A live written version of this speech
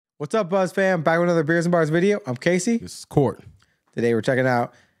What's up, Buzz fam? Back with another Beers and Bars video. I'm Casey. This is Court. Today we're checking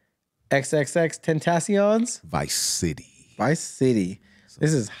out XXXTentacion's Vice City. Vice City.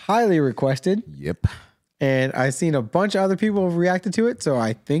 This is highly requested. Yep. And I've seen a bunch of other people have reacted to it, so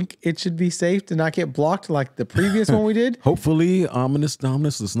I think it should be safe to not get blocked like the previous one we did. Hopefully, ominous,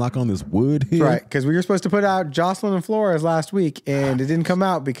 let's knock on this wood here. Right, because we were supposed to put out Jocelyn and Flores last week, and it didn't come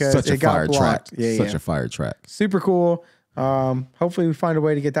out because it got blocked. Yeah, Such a fire track. Super cool. Hopefully we find a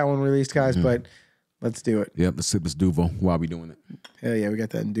way to get that one released, guys, but let's do it. Yep, let's sip this Duvel while we doing it. Hell yeah, we got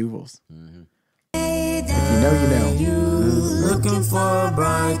that in Duvals. If you know, you know. Looking for a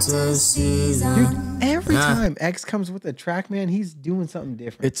brighter season. Dude, every time X comes with a track, man, he's doing something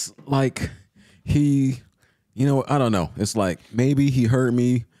different. It's like I don't know. It's like maybe he heard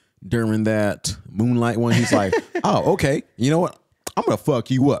me during that Moonlight one. He's like, oh, okay. You know what? I'm gonna fuck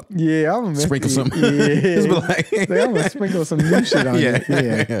you up. Yeah, I'm gonna sprinkle some. Yeah. I'm gonna sprinkle some new shit on you.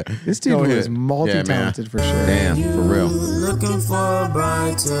 Yeah. This dude is multi-talented for sure. Damn, for real. Looking for a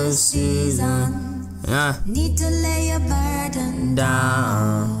brighter season. Need to lay a burden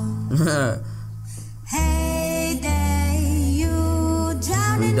down. Hey there, you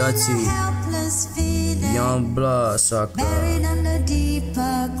drowning in a helpless feeling. Young blood sucker. Buried under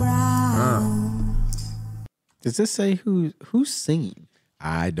deeper ground. Does this say who's singing?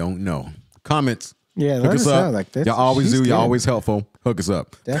 I don't know. Comments. Yeah, let us know. Like this. Y'all always do. Y'all always helpful. Hook us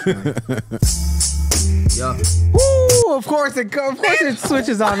up. Definitely. Yeah. Woo! Of course it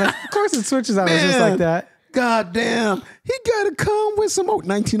switches on us. Of course it switches on us just like that. God damn. He gotta come with some old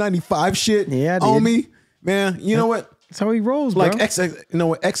 1995 shit. Yeah, dude. On me. Man, you know what? That's how he rolls, bro. Like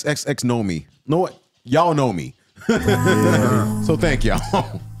XXX know me. Know what? Y'all know me. So thank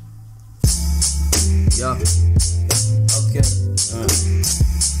y'all. Yeah. Okay.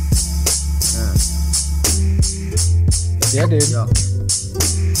 Yeah, dude. Yeah.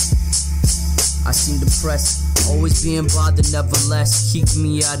 I seem depressed, always being bothered, nevertheless. Keeping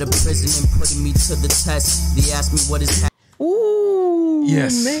me out of prison and putting me to the test. They ask me what is happening. Ooh,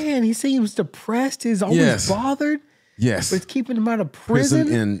 yes. Man, he said he was depressed. He's always bothered. Yes. But it's keeping him out of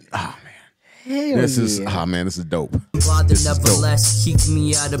prison. And oh man. Hell this yeah. is this is dope. Bothered, nevertheless, keeping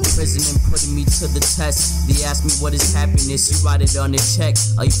me out of prison and putting me to the test. They ask me what is happiness, you write it on the check.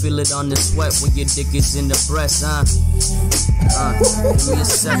 Or you feel it on the sweat when your dick is in the breast, give me a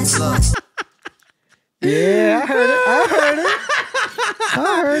second look. Yeah, I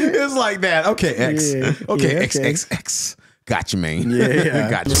heard it. It's like that. Okay, X. Yeah. Okay, Yeah, XXX. Got you, man. Yeah.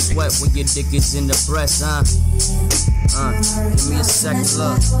 Got The you. sweat when your dick is in the breast, give me a second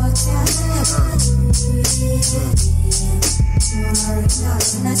look.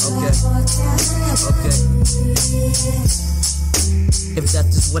 Okay. If that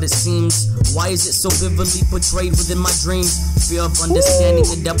is what it seems, why is it so vividly portrayed within my dreams? Fear of understanding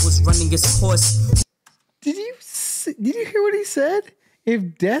the devil's running its course. Did you hear what he said?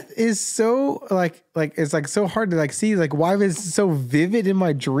 If death is so it's like so hard to like see, like why is it so vivid in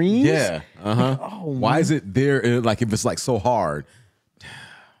my dreams? Yeah. Why is it there? Like if it's like so hard.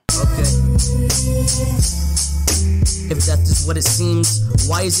 Okay. If that is what it seems,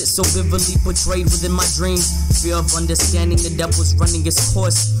 why is it so vividly portrayed within my dreams? Fear of understanding the devil's running its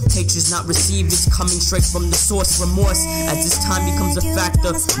course. Hatred's not received, it's coming straight from the source. Remorse, as this time becomes a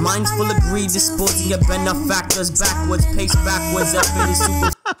factor. Minds full of greed, disposing of benefactors. Backwards, pace backwards, up in his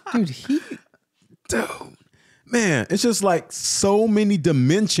super... Dude, Man, it's just like so many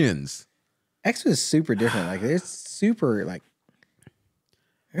dimensions. X was super different. Like it's super like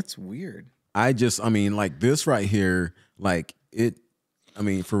it's weird. I mean, like this right here, like it, I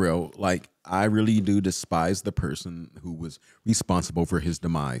mean, for real, like I really do despise the person who was responsible for his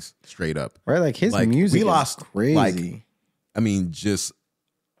demise, straight up. Right? Like his music is crazy. Like, I mean, just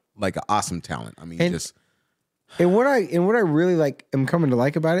like an awesome talent. I mean, And what I really like am coming to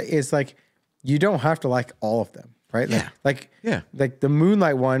like about it is like you don't have to like all of them, right? Like the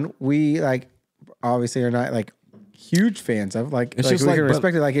Moonlight one, we like obviously are not like huge fans of. Like it's like just we like, can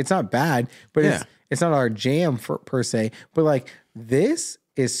respect it. Like it's not bad, but it's not our jam per se. But like this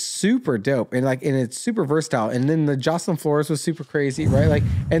is super dope and it's super versatile. And then the Jocelyn Flores was super crazy, right? Like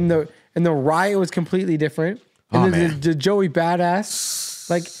and the Riot was completely different. And then the Joey Badass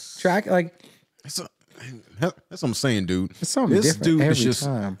like track like. That's what I'm saying, dude. It's something this different dude every is just.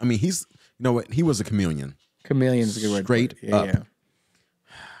 time. I mean, he was a chameleon. Chameleon's a good word. Straight up. Yeah.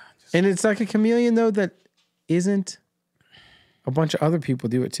 And it's like a chameleon though that isn't a bunch of other people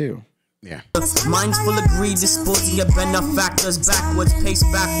do it too. Yeah. Minds full of greed, disposing of benefactors. Backwards, pace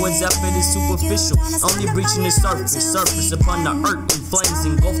backwards, up it is superficial. Only reaching the surface upon the earth, and flames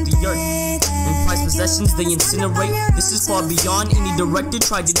engulf the earth. and prized possessions they incinerate. This is far beyond any director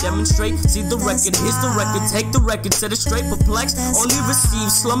tried to demonstrate. See the record, here's the record, take the record, set it straight, perplexed. Only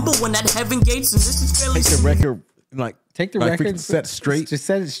receive slumber when at heaven gates, and this is fairly Take the record, like take the like record, set straight. Just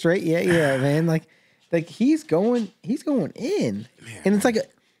set it straight. Yeah, man. Like he's going in, man. And it's like,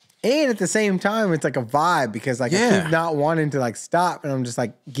 and at the same time, it's like a vibe because like I keep not wanting to like stop, and I'm just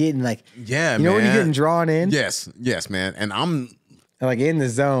like getting like, you know when you're getting drawn in. Yes, man. And I'm like in the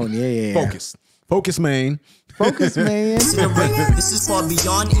zone. Yeah. Focus, man. Focus, man. This is far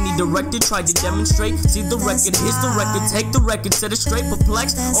beyond any director tried to demonstrate. See the record, here's the record, take the record, set it straight,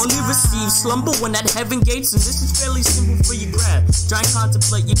 perplexed. Only receive slumber when at heaven gates, and this is fairly simple for you grab. Try and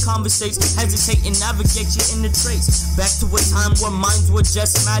contemplate your conversation, hesitate and navigate your inner trace. Back to a time where minds would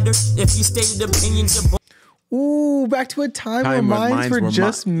just matter. If you stated opinions, ooh, back to a time where minds were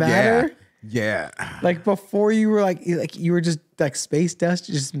just matter. Yeah. Like before you were like you were just like space dust,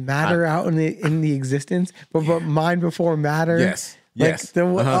 just matter out in the existence. But mind before matter. Yes. Like yes.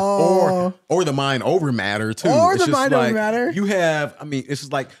 Or the mind over matter too. Or it's the mind over matter. You have, I mean, it's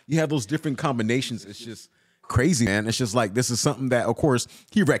just like you have those different combinations. It's just crazy, man. It's just like this is something that of course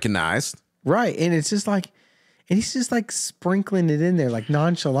he recognized. Right. And it's just like, and he's just like sprinkling it in there, like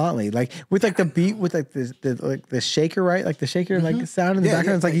nonchalantly, like with like the beat, with like the shaker, right? Like the shaker, like the sound in the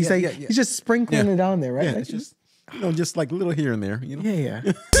background. It's like he's just sprinkling it on there, right? Yeah, like, it's just just like little here and there, you know. Yeah.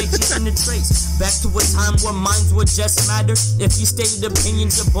 Take you in the trace back to a time where minds would just matter. If you stated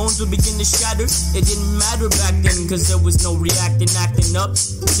opinions, your bones would begin to shatter. It didn't matter back then because there was no reacting, acting up.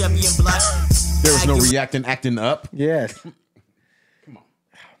 Chevy and Black. There was no reacting, acting up. Yes.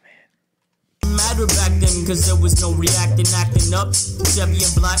 Matter back then because there was no reacting, acting up. Chevy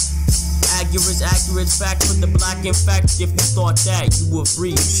and Black. Accurate fact for the black. In fact, if you thought that you were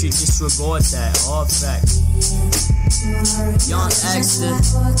free, you should disregard that. Hard fact. Young Exter,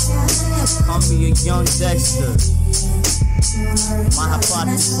 call me a young Dexter. My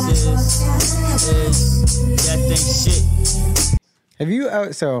hypothesis is that ain't shit. Have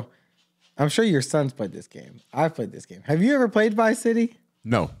you? So, I'm sure your son's played this game. I've played this game. Have you ever played Vice City?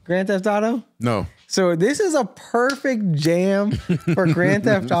 No. Grand Theft Auto? No. So this is a perfect jam for Grand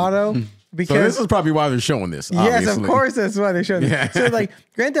Theft Auto because so this is probably why they're showing this. Yes, of course that's why they're showing this. So like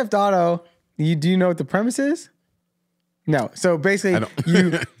Grand Theft Auto, do you know what the premise is? No. So basically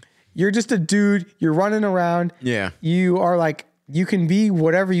you're just a dude, you're running around. Yeah. You are like, you can be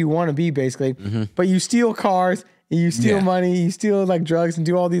whatever you want to be basically, but you steal cars. You steal money, you steal like drugs and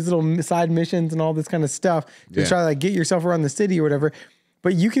do all these little side missions and all this kind of stuff to try to like get yourself around the city or whatever.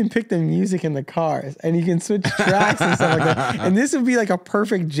 But you can pick the music in the cars and you can switch tracks and stuff like that. And this would be like a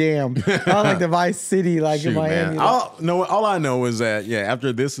perfect jam. Not like the Vice City, like in Miami. All I know is that,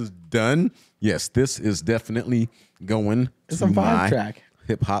 after this is done, yes, this is definitely going to my track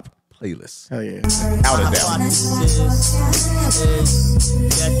hip hop playlist. Hell yeah. Out of doubt.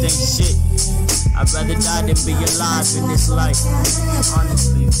 That ain't shit. I'd rather die than be alive in this life.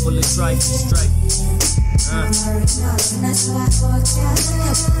 Honestly, full of strife and strife.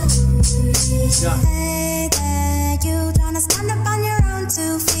 Hey there, you tryna stand up on your own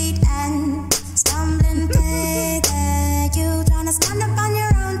 2 feet and stumbling. Hey there, you tryna stand up on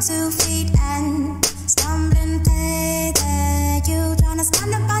your own 2 feet and stumbling. Hey there, you tryna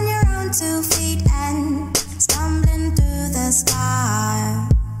stand up on your own 2 feet and stumbling through the sky,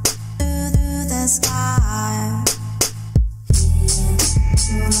 through the sky.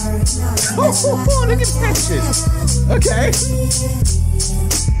 Oh, look at that shit. Okay.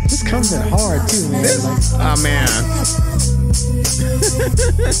 This comes in hard too, man. Oh man.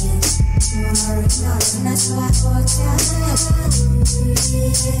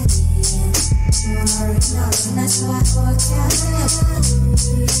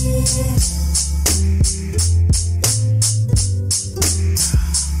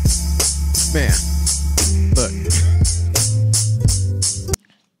 Man, look.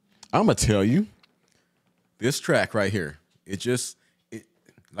 I'm gonna tell you, this track right here, it's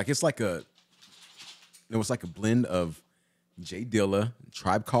like a blend of Jay Dilla,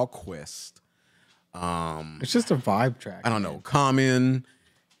 Tribe Called Quest. It's just a vibe track. I don't know, Common,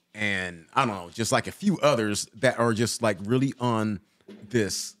 and I don't know, just like a few others that are just like really on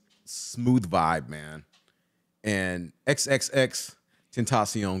this smooth vibe, man. And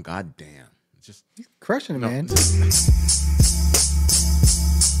XXXTentacion, goddamn, just he's crushing it, man.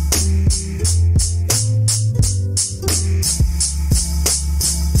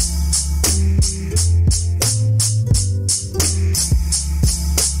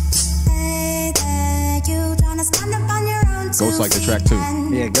 Ghost like the track too.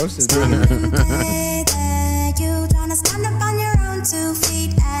 Yeah, Ghost is good. Hey there, you tryna stand up on your own 2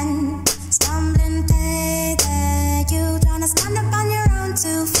 feet and stumble.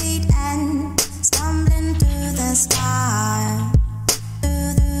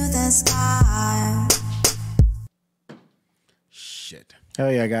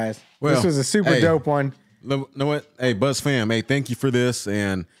 Hell yeah, guys. Well, this was a super dope one. You know what? Hey, Buzz fam, hey, thank you for this.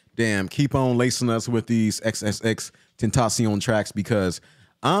 And damn, keep on lacing us with these XXXTentacion tracks because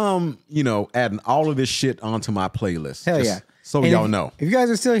I'm, adding all of this shit onto my playlist. Hell yeah. So y'all know. If you guys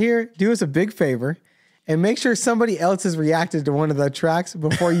are still here, do us a big favor and make sure somebody else has reacted to one of the tracks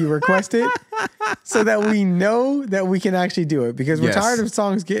before you request it so that we know that we can actually do it because we're tired of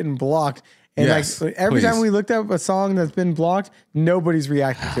songs getting blocked. And every time we looked up a song that's been blocked, nobody's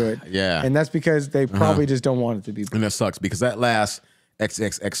reacted to it. Yeah. And that's because they probably just don't want it to be blocked. And that sucks because that last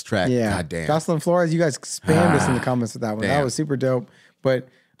XXX track, goddamn. Jocelyn Flores, you guys spammed us in the comments with that one. That was super dope. But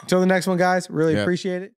until the next one, guys, really appreciate it.